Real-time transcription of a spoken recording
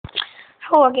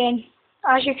Hello again.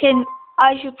 As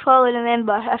you probably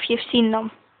remember if you've seen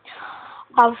them,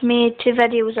 I've made 2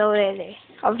 videos already.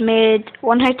 I've made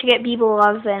one how to get Bebo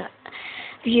 11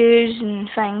 views and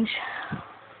things,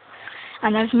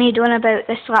 and I've made one about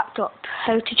this laptop,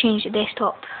 how to change the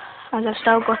desktop, as I've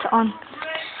still got it on.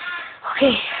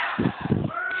 Okay,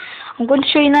 I'm going to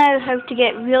show you now how to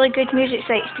get really good music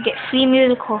sites to get free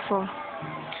music off of.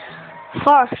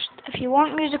 First, if you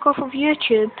want music off of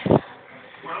YouTube,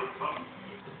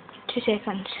 2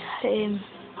 seconds.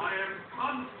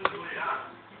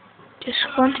 Just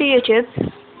go onto YouTube,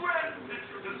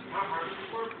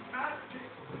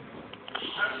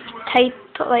 type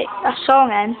like a song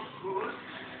in.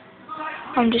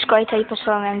 I'm just going to type a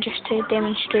song in just to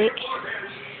demonstrate.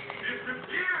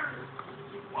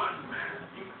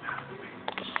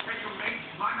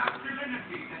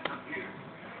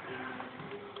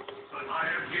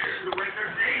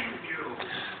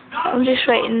 I'm just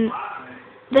writing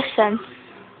this in.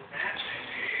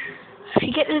 If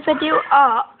you get the video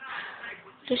up,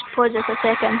 just pause it for a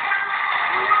second.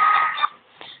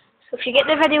 So if you get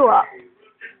the video up,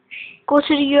 go to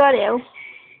the URL,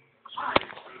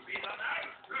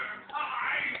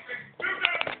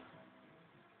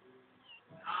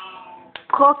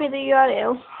 copy the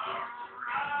URL,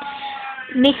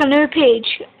 make a new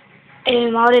page. I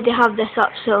already have this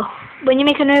up, so when you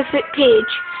make a new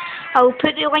page, I will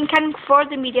put the link in for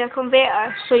the media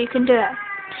converter so you can do it,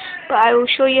 but I will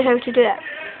show you how to do it.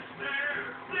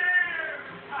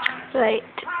 Right,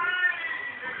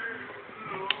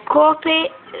 copy,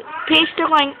 paste the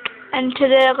link into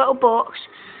the little box,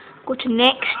 go to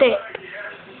next step.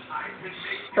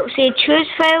 It will say choose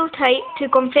file type to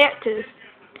convert to.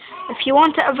 If you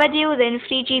want it a video, then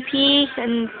 3GP,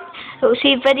 and it will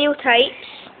say video types,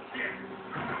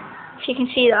 if you can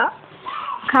see that.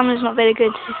 The camera's not very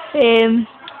good.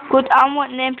 I'm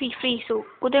wanting MP3, so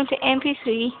go down to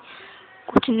MP3,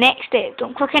 go to next step,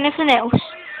 don't click anything else,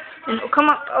 and it'll come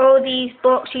up all these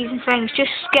boxes and things. Just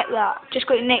skip that, just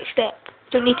go to next step,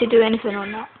 don't need to do anything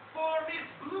on that.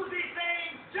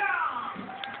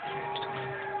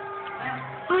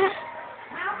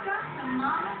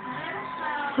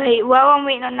 Right, while I'm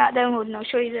waiting on that downloading, I'll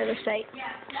show you the other site.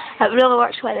 It really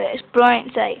works like that, it's a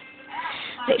brilliant site.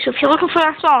 Right, so if you're looking for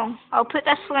a song, I'll put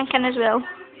this link in as well.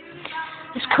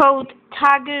 It's called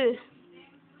Tagoo,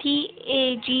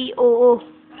 T-A-G-O-O.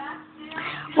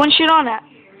 Once you're on it,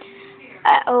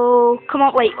 it'll come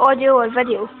up like audio or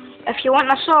video. If you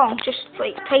want a song, just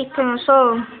like type in a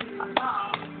song.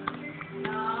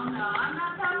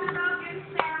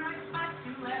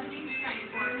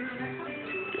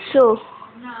 So,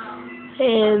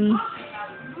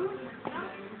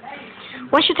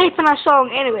 once you type in a song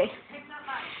anyway,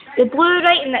 the blue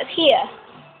writing that's here,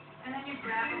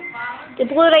 the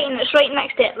blue writing that's right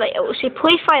next to it, like it will say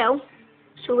play file,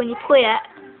 so when you play it,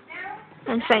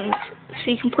 and things,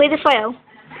 so you can play the file,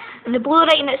 and the blue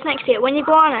writing that's next to it, when you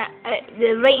go on it,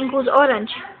 the writing goes orange.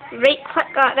 Right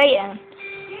click that writing,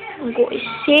 and go to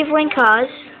save link as.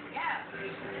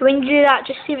 When you do that,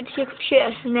 just save it to your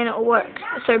computer, and then it'll work.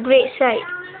 It's a great site.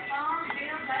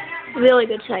 Really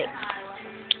good site.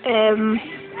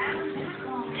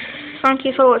 Thank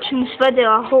you for watching this video.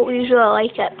 I hope you really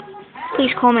like it.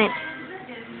 Please comment.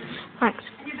 Thanks.